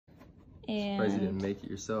And surprised you didn't make it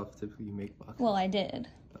yourself. Typically you make boxes. well, I did.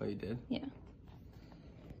 Oh, you did? Yeah.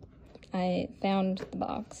 I found the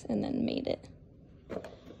box and then made it.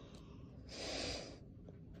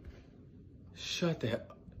 Shut the hell.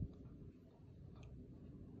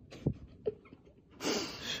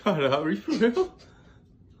 Shut up, are you for real?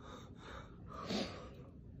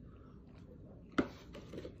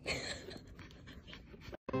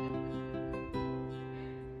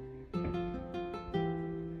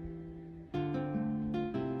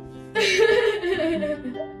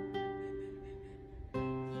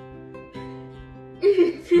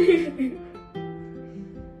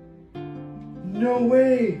 No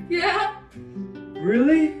way! Yeah!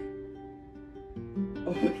 Really?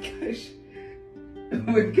 Oh my gosh. Oh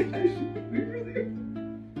my gosh. Really?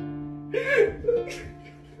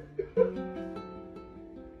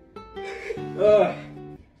 Oh.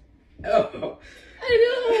 Oh. I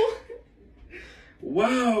know!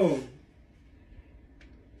 Wow.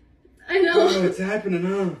 I know! Oh, it's happening,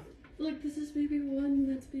 huh? Look, this is baby 1,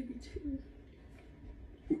 that's baby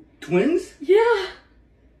 2. Twins? Yeah!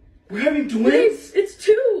 We're having twins? It's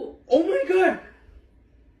 2! Oh my god.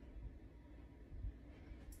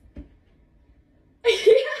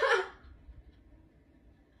 Yeah!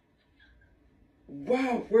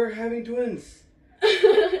 Wow, we're having twins.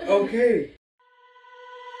 Okay.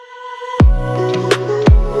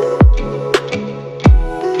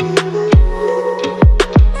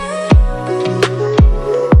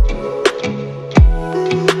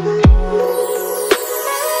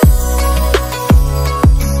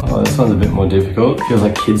 Oh, this one's a bit more difficult. Feels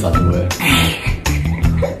like kids' underwear.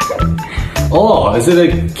 Oh, is it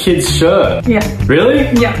a kid's shirt? Yeah. Really?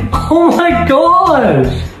 Yeah. Oh my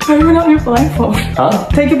gosh! Open up your blindfold. Huh?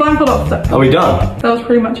 Take your blindfold off though. Are we done? That was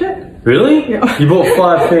pretty much it. Really? Yeah. You bought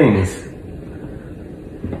 5 things.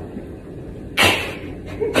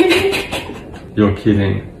 You're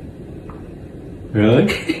kidding.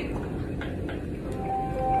 Really?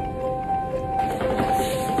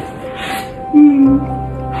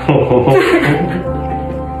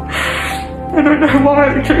 I don't know why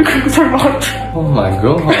I'm drinking so much. Oh my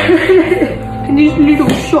god. And these little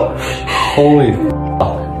shots. Holy f***.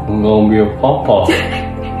 I'm gonna be a papa.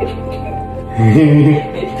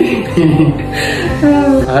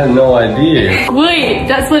 I had no idea. Wait,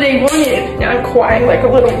 that's what they wanted. Now I'm crying like a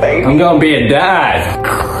little baby. I'm gonna be a dad.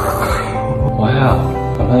 Wow.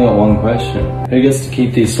 I've only got one question. Who gets to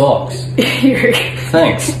keep these socks?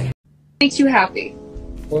 Thanks. Makes you happy.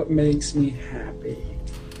 What makes me happy?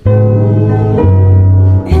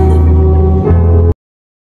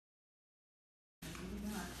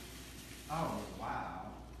 Oh, wow.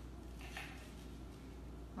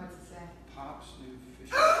 What's it say? Pop's new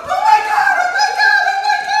fish. Oh my god! Oh my god! Oh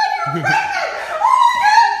my god! You're pregnant!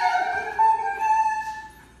 Oh my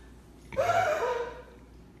god!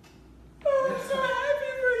 I'm so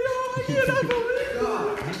happy for you! I cannot believe it!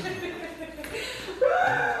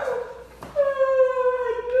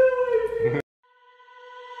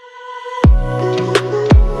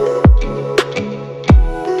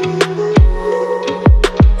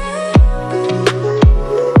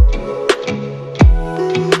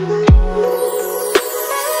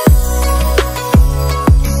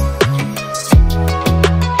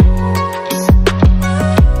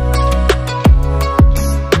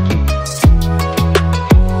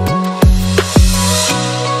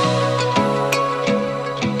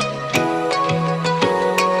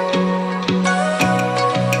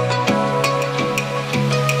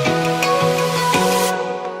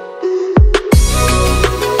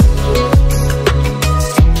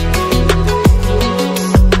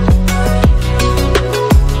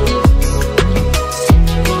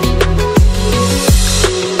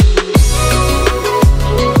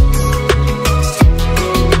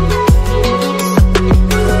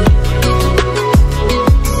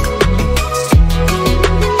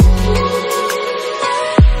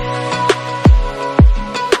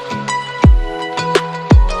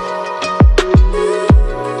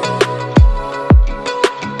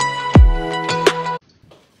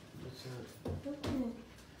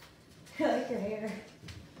 I like your hair.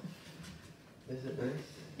 Is it nice?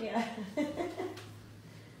 Yeah.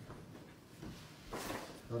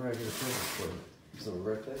 How do I get a present for you? Is it my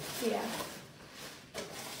birthday? Yeah.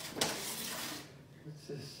 What's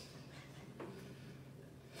this?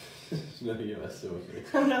 No, you're messing with me.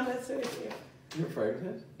 I'm not messing with you. You're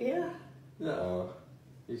pregnant? Yeah. No.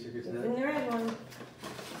 You shook his In head? the red one.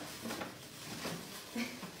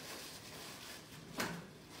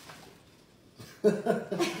 Is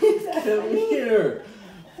that Come funny? here.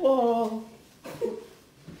 Oh.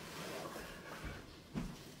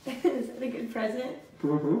 Is that a good present?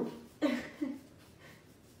 Mm-hmm.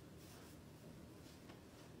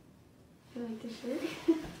 you like the shirt?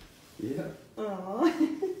 Yeah. Aww.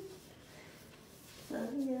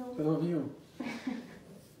 Love you. Love you.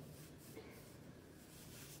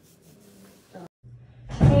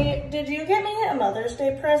 Hey, did you get me a Mother's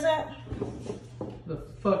Day present? The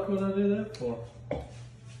fuck would I do that for?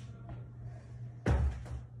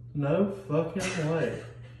 No fucking way.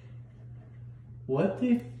 What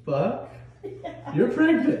the fuck? You're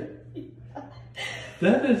pregnant.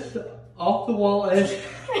 That is off the wall ass.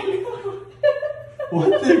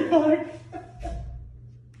 What the fuck?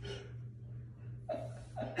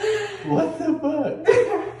 What the fuck?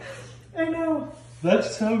 I know.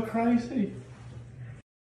 That's so crazy.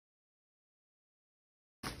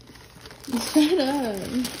 Shut up.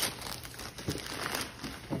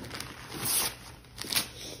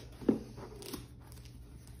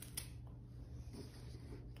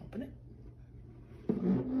 Open it.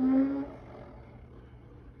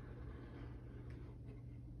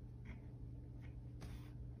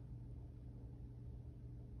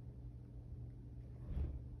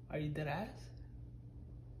 Are you dead ass?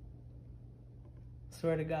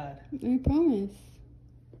 Swear to God. I promise.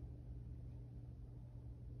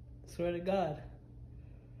 Swear to God.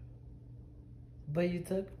 But you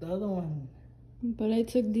took the other one. But I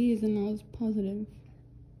took these and I was positive.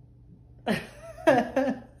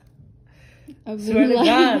 I've Swear to been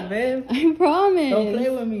God, babe. I promise. Don't play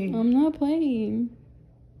with me. I'm not playing.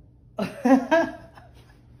 I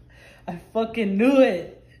fucking knew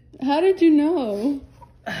it. How did you know?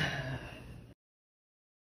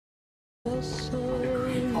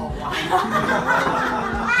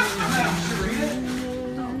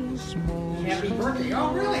 Happy birthday.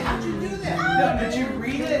 Oh, really? How'd you do that? No, did you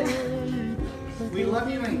read it? We love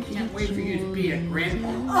you and can't wait for you to be a grandpa.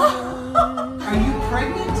 Are you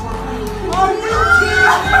pregnant? Are you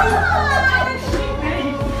kidding?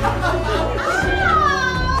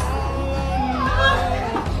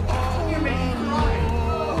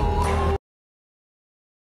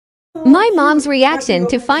 My mom's reaction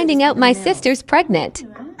to finding out my sister's pregnant.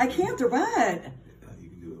 I can't, they're bad.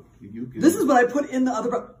 This is what I put in the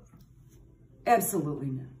other. Absolutely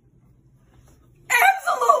not.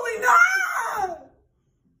 Absolutely not!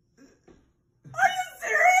 Are you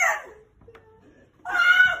serious?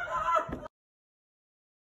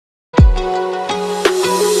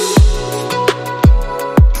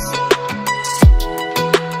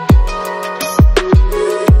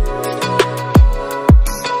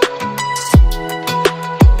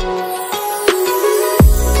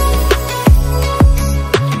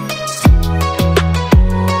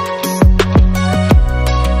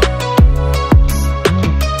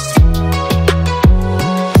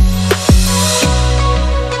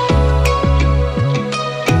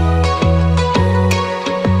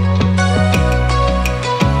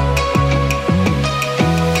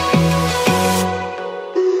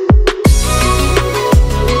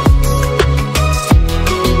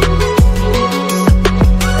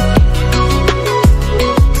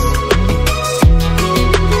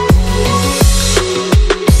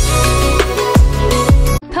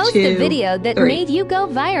 Post the video that made you go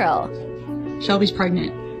viral. Shelby's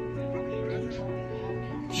pregnant.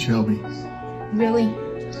 Shelby. Really?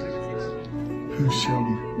 Who's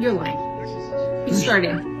Shelby? You're lying. You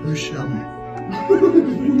started. Who's Shelby?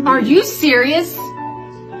 Are you serious?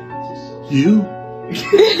 You?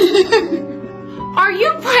 Are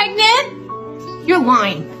you pregnant? You're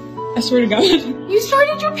lying. I swear to God. You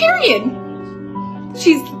started your period.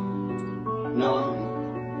 She's... No.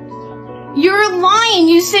 You're lying.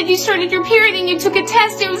 You said you started your period and you took a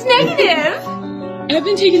test. It was negative. I've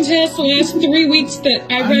been taking tests the last 3 weeks that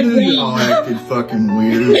I read knew y'all acted fucking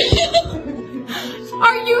weird.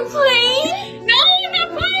 Are you playing? No, I'm not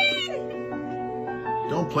playing.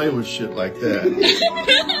 Don't play with shit like that.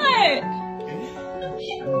 I'm not.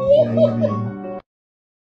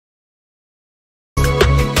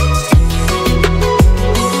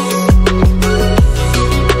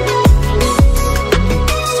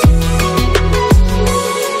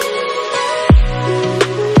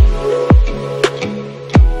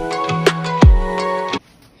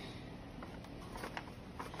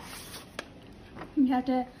 You have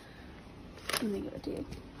to... Let me give it to you.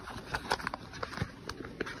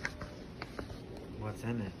 What's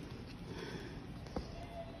in it?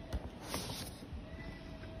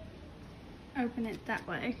 Open it that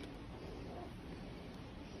way.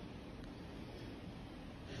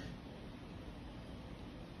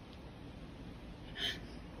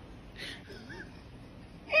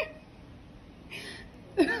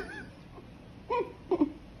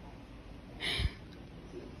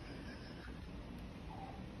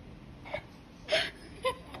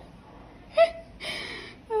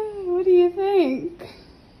 What do you think?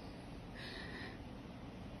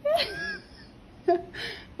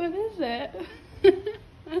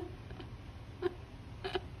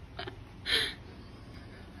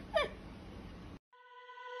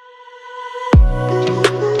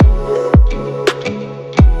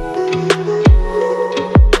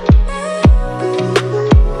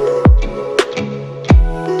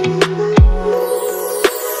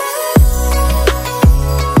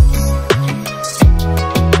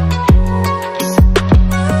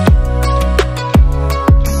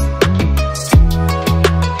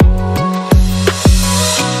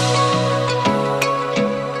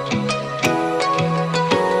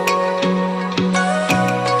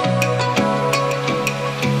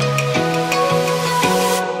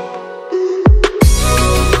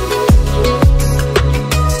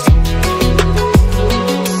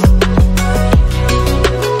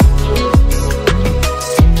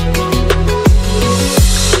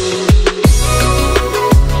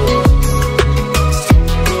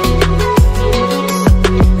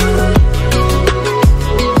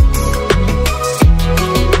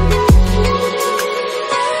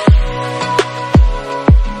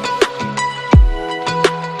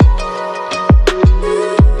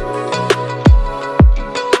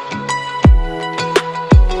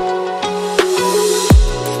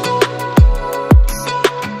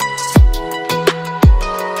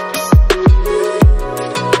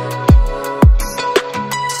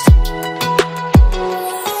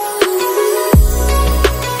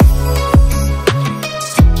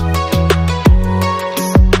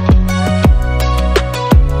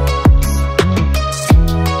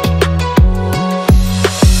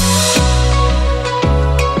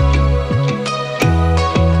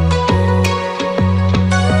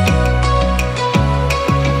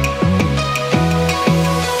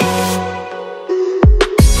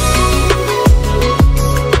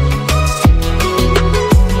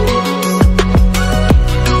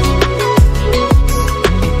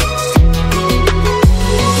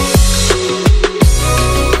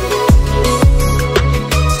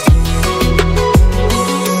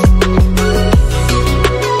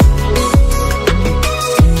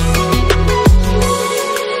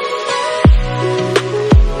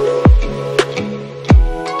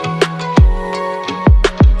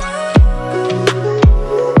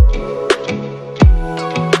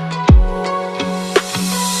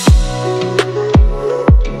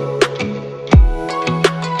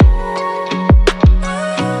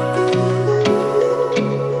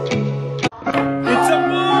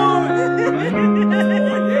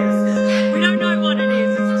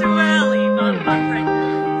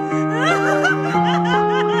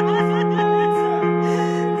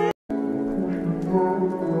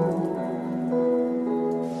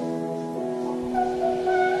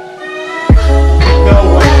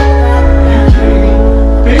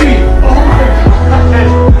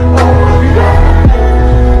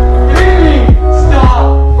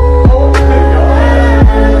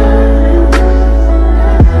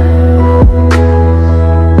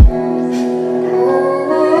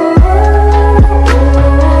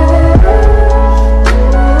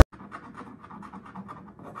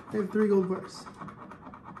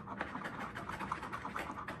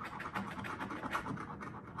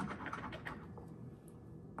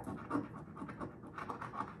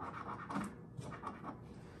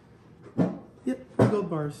 gold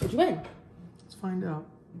bars. What'd you win? Let's find out.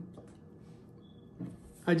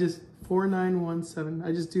 I just 4917.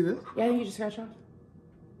 I just do this. Yeah, you just scratch off.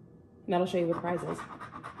 And that'll show you what the prize is.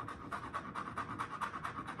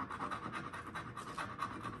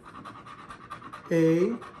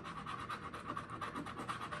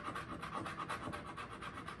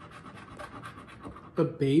 A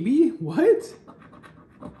baby? What?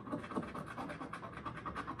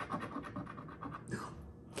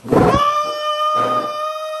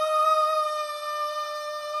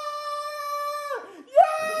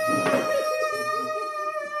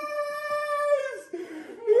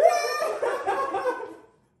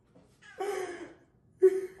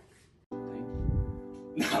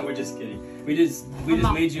 No, we're just kidding. We just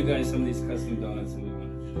made you guys some of these custom donuts and we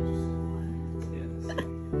wanted to just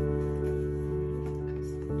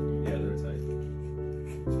yeah, they're tight.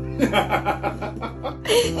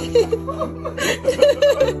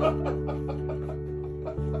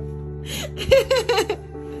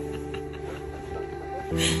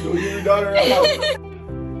 Go get your daughter out.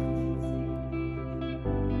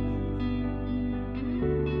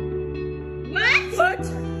 What?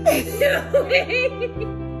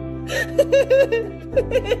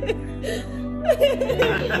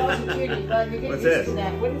 What's this?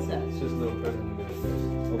 What is that? It's just a little present.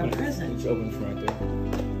 A present? It's open from right there.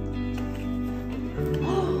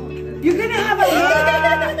 You're gonna have a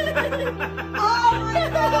oh my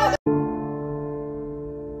god!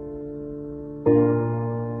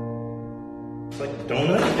 It's like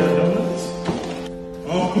donuts? You got donuts?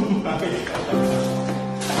 Oh my god.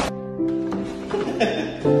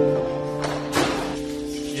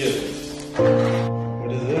 Skittles.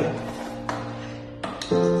 What is that?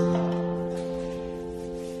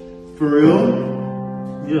 For real?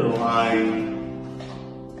 You're lying.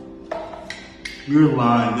 You're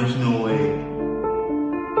lying. There's no way.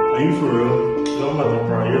 Are you for real? No, I'm about to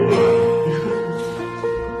cry. You're lying.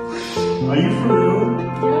 Are you for real?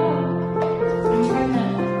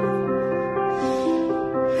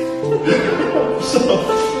 So,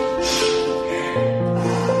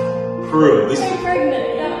 for real, this is Pregnant,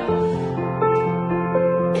 yeah.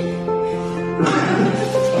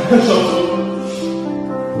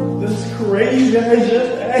 That's crazy. I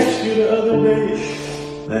just asked you the other day.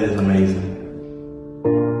 That is amazing.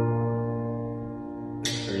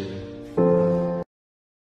 That's crazy.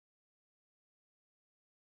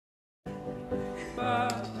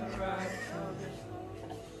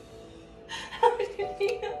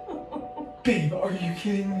 Babe, are you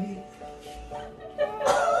kidding me?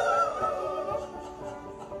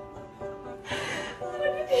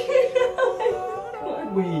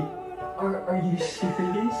 Wait, are you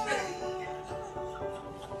serious?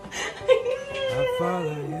 I'll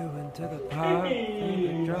follow you into the park, through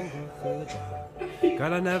the jungle, through the dark.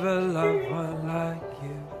 God, I never loved one like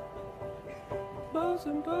you. Boats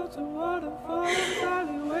and waterfalls,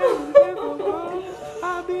 alleyways, riverfalls,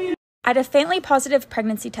 I'll be. I had a faintly positive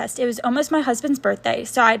pregnancy test. It was almost my husband's birthday,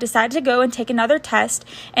 so I decided to go and take another test,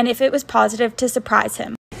 and if it was positive, to surprise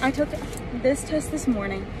him. I took this test this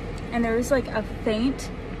morning, and there was like a faint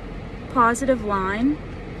positive line,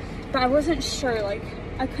 but I wasn't sure, like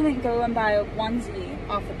I couldn't go and buy a onesie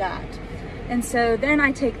off of that. And so then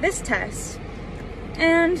I take this test,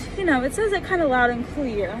 and you know, it says it kind of loud and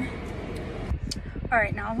clear. All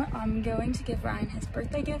right, now I'm going to give Ryan his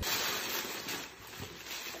birthday gift.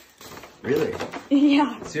 Really?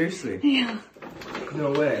 Yeah. Seriously? Yeah.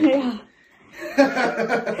 No way. Yeah.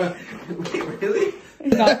 Wait, really?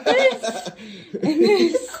 Got this, and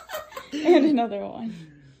this, and another one.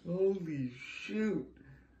 Holy shoot.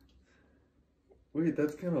 Wait,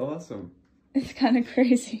 that's kind of awesome. It's kind of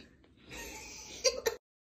crazy.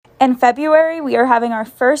 In February, we are having our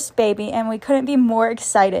first baby, and we couldn't be more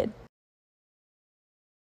excited.